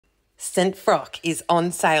St Frock is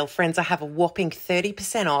on sale. Friends, I have a whopping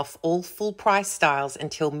 30% off all full price styles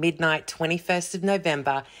until midnight, 21st of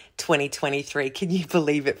November, 2023. Can you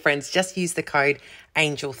believe it, friends? Just use the code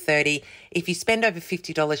ANGEL30. If you spend over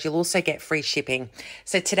 $50, you'll also get free shipping.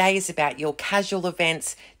 So today is about your casual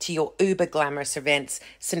events to your uber glamorous events.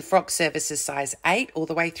 St Frock services size 8 all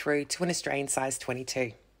the way through to an Australian size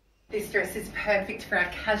 22. This dress is perfect for our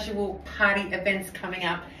casual party events coming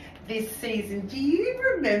up this season. Do you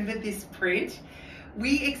remember this print?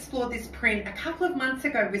 We explored this print a couple of months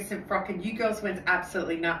ago with St Frock and you girls went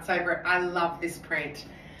absolutely nuts over it. I love this print.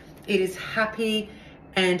 It is happy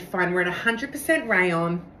and fun. We're at 100%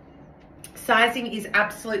 rayon. Sizing is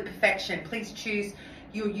absolute perfection. Please choose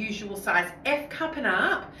your usual size. F cup and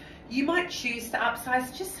up. You might choose to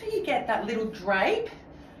upsize just so you get that little drape,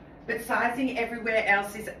 but sizing everywhere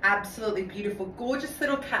else is absolutely beautiful. Gorgeous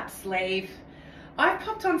little cap sleeve. I've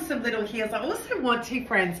popped on some little heels. I also want to,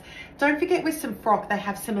 friends, don't forget with St Frock, they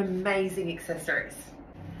have some amazing accessories.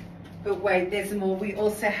 But wait, there's more. We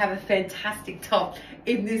also have a fantastic top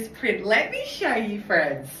in this print. Let me show you,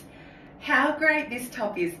 friends, how great this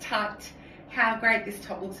top is tucked, how great this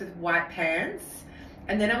top looks with white pants.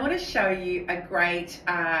 And then I want to show you a great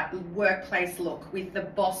workplace look with the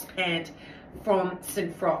boss pant from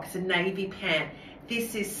St Frock. It's a navy pant.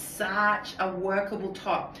 This is such a workable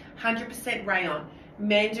top, 100% rayon,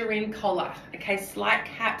 mandarin collar, okay, slight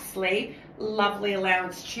cap sleeve, lovely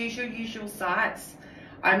allowance. Choose your usual size.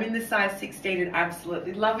 I'm in the size 16 and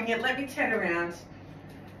absolutely loving it. Let me turn around.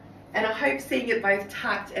 And I hope seeing it both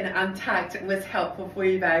tucked and untucked was helpful for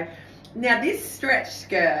you, babe. Now this stretch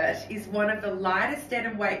skirt is one of the lightest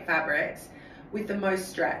denim weight fabrics with the most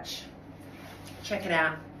stretch. Check it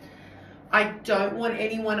out. I don't want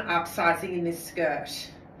anyone upsizing in this skirt.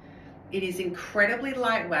 It is incredibly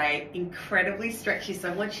lightweight, incredibly stretchy. So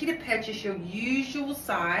I want you to purchase your usual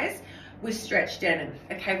size with stretch denim.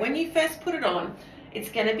 Okay, when you first put it on, it's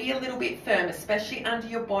gonna be a little bit firm, especially under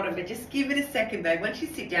your bottom, but just give it a second though. Once you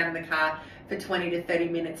sit down in the car for 20 to 30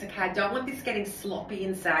 minutes, okay? I don't want this getting sloppy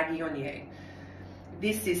and saggy on you.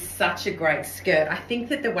 This is such a great skirt. I think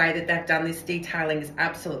that the way that they've done this detailing is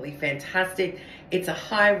absolutely fantastic. It's a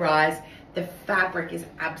high rise. The fabric is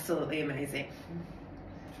absolutely amazing.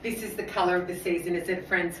 This is the color of the season, isn't it,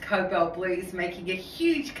 friends? Cobalt blue is making a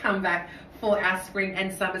huge comeback for our spring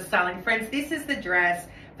and summer styling. Friends, this is the dress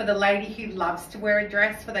for the lady who loves to wear a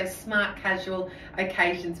dress for those smart casual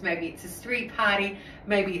occasions. Maybe it's a street party,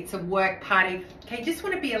 maybe it's a work party. Okay, you just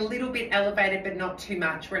want to be a little bit elevated, but not too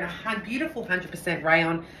much. We're in a beautiful 100%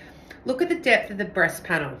 rayon. Look at the depth of the breast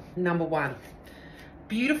panel, number one.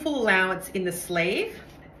 Beautiful allowance in the sleeve.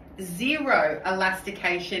 Zero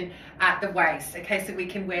elastication at the waist. Okay, so we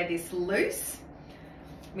can wear this loose.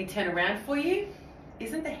 Let me turn around for you.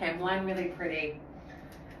 Isn't the hemline really pretty?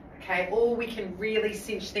 Okay, or we can really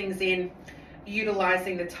cinch things in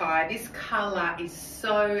utilizing the tie. This color is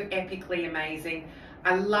so epically amazing.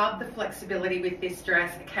 I love the flexibility with this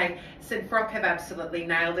dress. Okay, St Frock have absolutely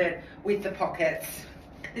nailed it with the pockets.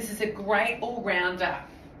 This is a great all-rounder.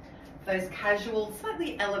 Those casual,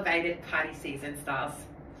 slightly elevated party season styles.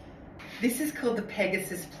 This is called the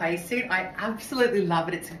Pegasus Playsuit. I absolutely love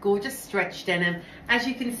it. It's a gorgeous stretch denim. As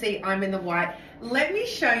you can see, I'm in the white. Let me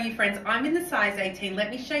show you, friends, I'm in the size 18.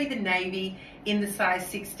 Let me show you the navy in the size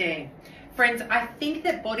 16. Friends, I think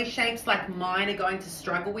that body shapes like mine are going to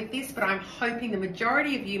struggle with this, but I'm hoping the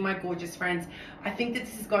majority of you, my gorgeous friends, I think that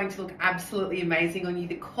this is going to look absolutely amazing on you.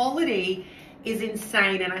 The quality is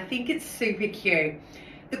insane, and I think it's super cute.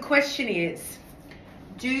 The question is,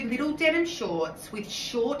 do little denim shorts with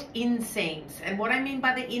short inseams. And what I mean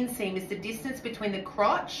by the inseam is the distance between the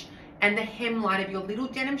crotch and the hemline of your little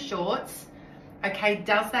denim shorts. Okay,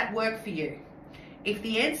 does that work for you? If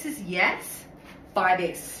the answer is yes, buy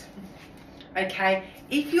this. Okay,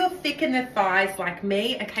 if you're thick in the thighs like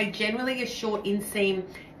me, okay, generally a short inseam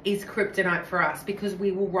is kryptonite for us because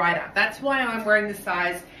we will ride up. That's why I'm wearing the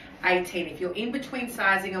size 18. If you're in between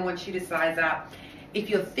sizing, I want you to size up. If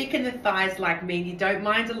you're thick in the thighs like me, you don't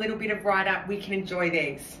mind a little bit of ride up, we can enjoy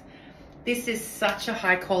these. This is such a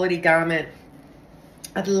high quality garment.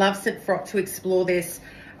 I'd love St Frock to explore this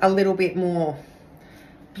a little bit more.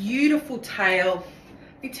 Beautiful tail.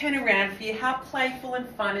 Let me turn around for you. How playful and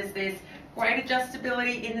fun is this? Great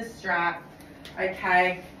adjustability in the strap,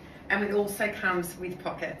 okay? And it also comes with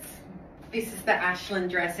pockets. This is the Ashland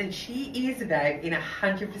dress and she is, babe, in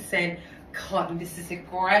 100% cotton. This is a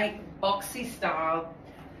great boxy style.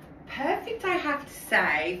 Perfect, I have to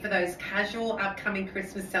say, for those casual upcoming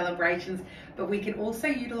Christmas celebrations, but we can also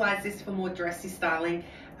utilize this for more dressy styling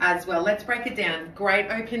as well. Let's break it down. Great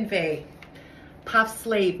open V. Puff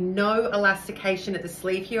sleeve, no elastication at the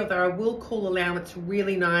sleeve here, although I will call allowance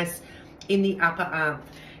really nice in the upper arm.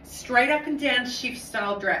 Straight up and down shift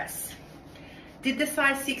style dress. Did the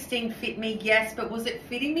size 16 fit me? Yes, but was it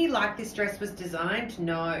fitting me like this dress was designed?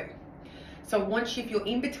 No. So I want you, if you're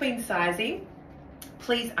in between sizing,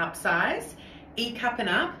 please upsize. E-cup and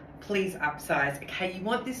up, please upsize. Okay, you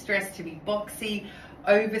want this dress to be boxy,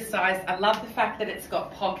 oversized. I love the fact that it's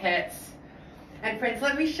got pockets. And friends,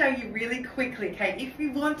 let me show you really quickly, okay? If we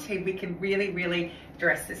want to, we can really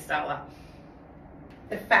dress this style up.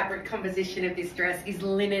 The fabric composition of this dress is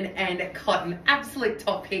linen and cotton. Absolute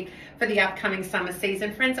top pick for the upcoming summer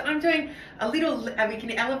season. Friends, I'm doing a little, we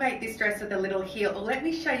can elevate this dress with a little heel. Or let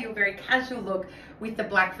me show you a very casual look with the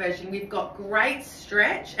black version. We've got great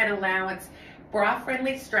stretch and allowance,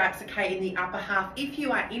 bra-friendly straps, okay, in the upper half. If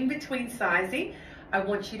you are in between sizing, I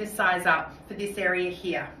want you to size up for this area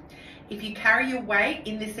here. If you carry your weight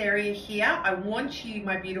in this area here, I want you,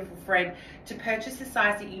 my beautiful friend, to purchase the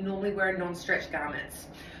size that you normally wear in non-stretch garments.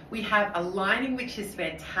 We have a lining, which is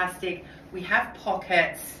fantastic. We have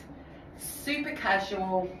pockets, super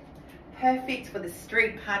casual, perfect for the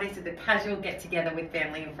street parties or the casual get-together with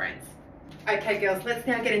family and friends. Okay, girls, let's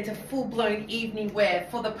now get into full-blown evening wear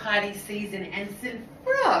for the party season. And St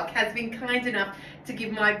Frock has been kind enough to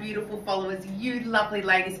give my beautiful followers, you lovely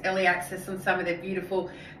ladies, early access on some of their beautiful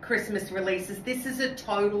Christmas releases. This is a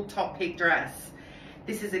total top pick dress.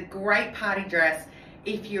 This is a great party dress.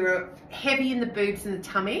 If you're heavy in the boobs and the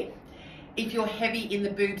tummy, if you're heavy in the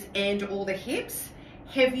boobs and or the hips,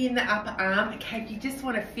 heavy in the upper arm, okay, if you just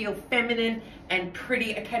want to feel feminine and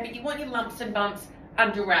pretty, okay, but you want your lumps and bumps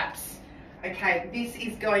under wraps. Okay, this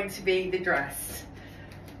is going to be the dress.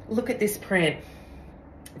 Look at this print.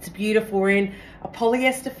 It's beautiful. We're in a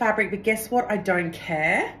polyester fabric, but guess what? I don't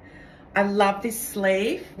care. I love this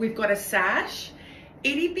sleeve. We've got a sash.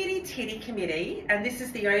 Itty bitty titty committee, and this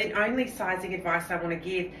is the only sizing advice I want to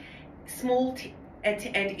give. Small and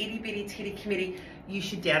itty bitty titty committee, you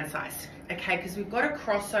should downsize, okay? Because we've got a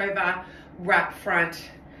crossover wrap front,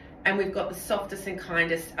 and we've got the softest and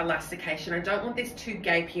kindest elastication. I don't want this too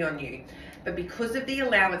gapey on you, but because of the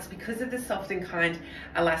allowance, because of the soft and kind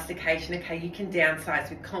elastication, okay, you can downsize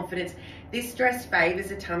with confidence. This dress favors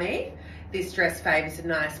a tummy. This dress favors a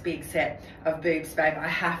nice big set of boobs, babe. I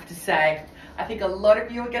have to say, I think a lot of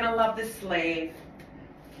you are gonna love the sleeve.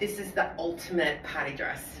 This is the ultimate party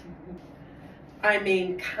dress. I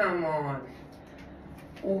mean, come on.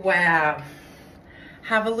 Wow.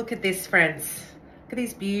 Have a look at this, friends. Look at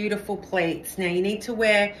these beautiful pleats. Now you need to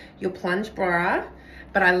wear your plunge bra,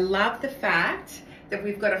 but I love the fact that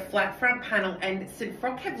we've got a flat front panel, and St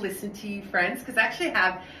Frock have listened to you, friends, because I actually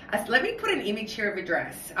have, let me put an image here of a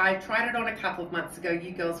dress. I tried it on a couple of months ago.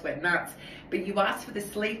 You girls went nuts, but you asked for the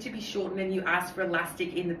sleeve to be shortened and you asked for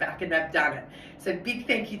elastic in the back, and I've done it. So big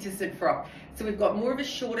thank you to St Frock. So we've got more of a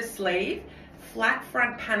shorter sleeve, flat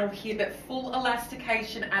front panel here, but full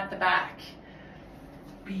elastication at the back.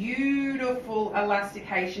 Beautiful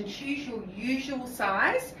elastication. Choose your usual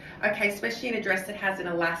size, okay, especially in a dress that has an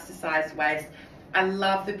elasticized waist. I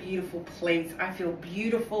love the beautiful pleats. I feel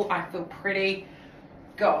beautiful. I feel pretty.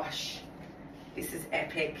 Gosh, this is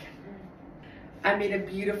epic. I'm in a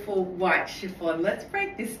beautiful white chiffon. Let's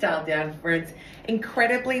break this style down, friends.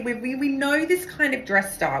 Incredibly, we know this kind of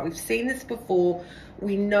dress style. We've seen this before.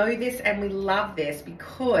 We know this and we love this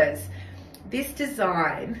because this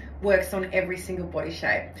design works on every single body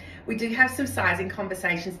shape. We do have some sizing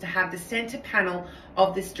conversations to have. The center panel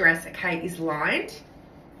of this dress, okay, is lined.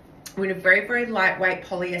 We're in a very lightweight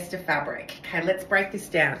polyester fabric. Okay, let's break this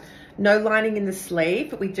down. No lining in the sleeve,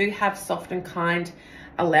 but we do have soft and kind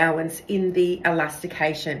allowance in the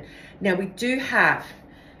elastication. Now we do have,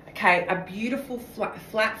 okay, a beautiful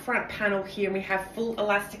flat front panel here, and we have full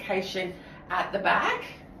elastication at the back,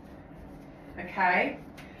 okay?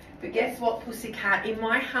 But guess what, pussycat? In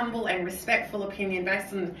my humble and respectful opinion,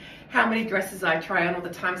 based on how many dresses I try on all the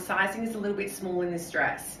time, sizing is a little bit small in this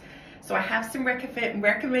dress. So I have some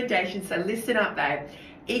recommendations, so listen up, babe.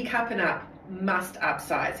 E-cup and up, must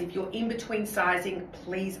upsize. If you're in between sizing,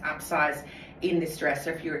 please upsize in this dress. So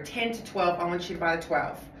if you're a 10 to 12, I want you to buy the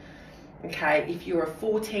 12. Okay, if you're a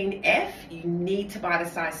 14F, you need to buy the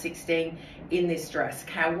size 16 in this dress.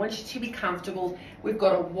 Okay, I want you to be comfortable. We've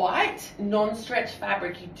got a white non-stretch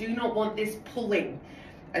fabric. You do not want this pulling,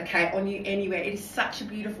 okay, on you anywhere. It is such a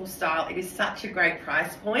beautiful style. It is such a great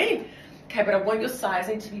price point. Okay, but I want your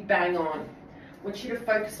sizing to be bang on. I want you to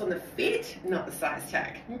focus on the fit, not the size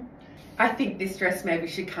tag. I think this dress maybe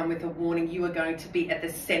should come with a warning. You are going to be at the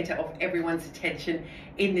center of everyone's attention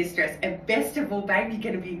in this dress. And best of all, babe, you're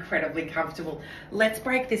going to be incredibly comfortable. Let's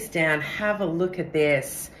break this down. Have a look at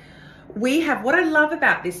this. We have, what I love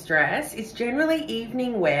about this dress is generally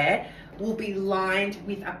evening wear will be lined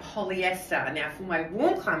with a polyester. Now for my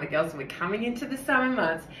warm climate girls, we're coming into the summer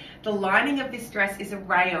months, the lining of this dress is a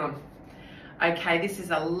rayon. Okay, this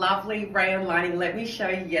is a lovely rayon lining. Let me show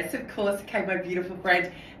you. Yes, of course. Okay, my beautiful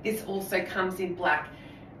friend. This also comes in black.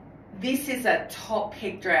 This is a top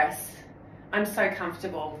pick dress. I'm so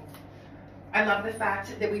comfortable. I love the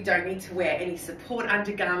fact that we don't need to wear any support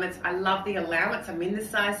undergarments. I love the allowance. I'm in the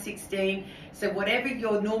size 16. So whatever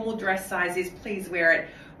your normal dress size is, please wear it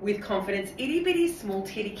with confidence. Itty bitty small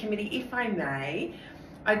titty committee, if I may.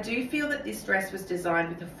 I do feel that this dress was designed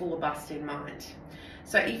with a fuller bust in mind.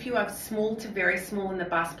 So if you are small to very small in the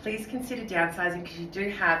bust, please consider downsizing because you do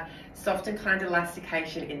have soft and kind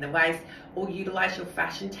elastication in the waist, or utilize your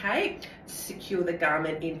fashion tape to secure the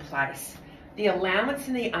garment in place. The allowance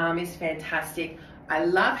in the arm is fantastic. I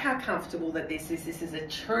love how comfortable that this is. This is a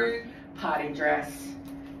true party dress.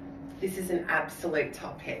 This is an absolute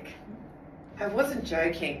top pick. I wasn't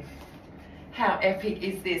joking. How epic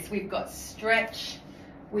is this? We've got stretch.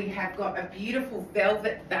 We have got a beautiful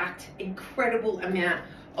velvet backed, incredible amount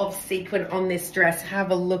of sequin on this dress.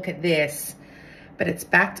 Have a look at this. But it's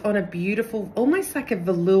backed on a beautiful, almost like a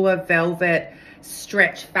velour velvet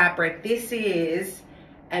stretch fabric. This is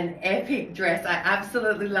an epic dress. I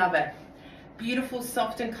absolutely love it. Beautiful,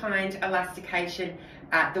 soft and kind elastication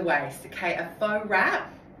at the waist. Okay, a faux wrap.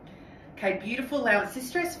 Okay, beautiful allowance. This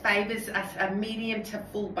dress favors a medium to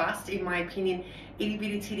full bust, in my opinion. Itty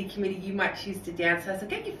bitty titty committee, you might choose to downsize. So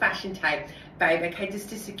get your fashion tape, babe, okay, just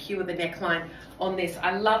to secure the neckline on this.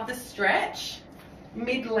 I love the stretch,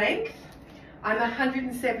 mid-length. I'm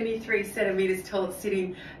 173 centimeters tall, it's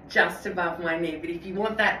sitting just above my knee. But if you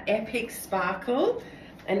want that epic sparkle,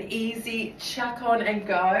 an easy chuck on and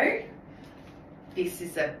go, this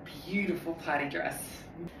is a beautiful party dress.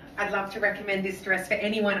 I'd love to recommend this dress for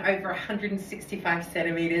anyone over 165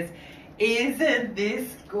 centimeters. Isn't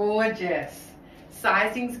this gorgeous?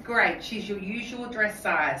 Sizing's great. Choose your usual dress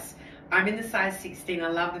size. I'm in the size 16. I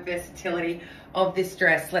love the versatility of this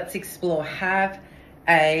dress. Let's explore. Have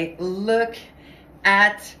a look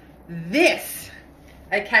at this.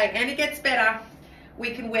 Okay, and it gets better.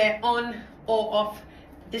 We can wear on or off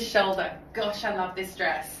the shoulder. Gosh, I love this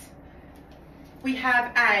dress. We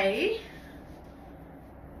have a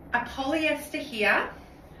polyester here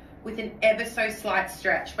with an ever so slight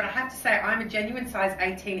stretch, but I have to say I'm a genuine size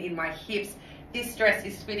 18 in my hips. This dress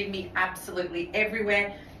is fitting me absolutely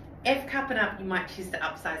everywhere. F cup and up, you might choose to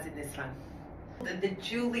upsize in this one. The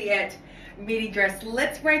Juliet midi dress,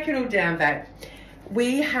 let's break it all down, babe.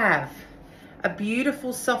 We have a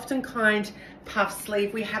beautiful soft and kind puff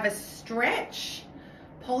sleeve. We have a stretch,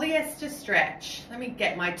 polyester stretch. Let me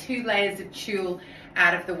get my 2 layers of tulle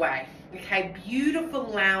out of the way. Okay, beautiful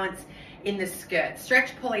allowance in the skirt,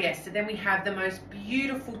 stretch polyester. Then we have the most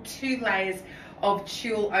beautiful 2 layers of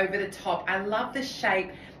tulle over the top. I love the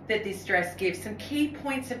shape that this dress gives. Some key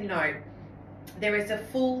points of note. There is a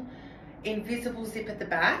full invisible zip at the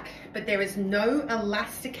back, but there is no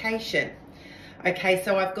elastication. Okay,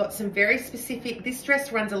 so I've got some very specific, this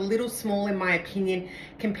dress runs a little small in my opinion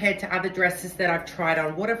compared to other dresses that I've tried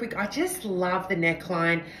on. What have we got? I just love the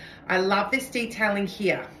neckline. I love this detailing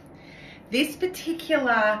here. This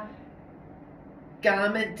particular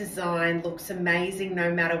garment design looks amazing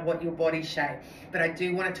no matter what your body shape, but I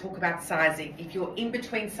do want to talk about sizing. If you're in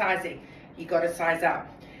between sizing, you got to size up.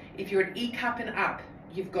 If you're an E cup and up,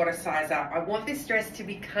 you've got to size up. I want this dress to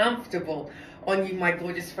be comfortable on you, my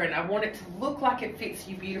gorgeous friend. I want it to look like it fits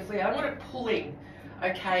you beautifully. I want it pulling,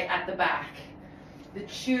 okay, at the back. The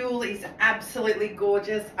tulle is absolutely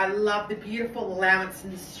gorgeous. I love the beautiful allowance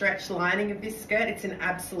and the stretch lining of this skirt. It's an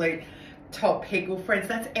absolute top pick. Well, friends,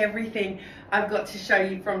 that's everything I've got to show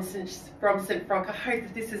you from St Frock. I hope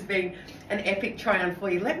that this has been an epic try on for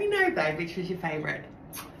you. Let me know, babe, which was your favorite.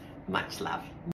 Much love.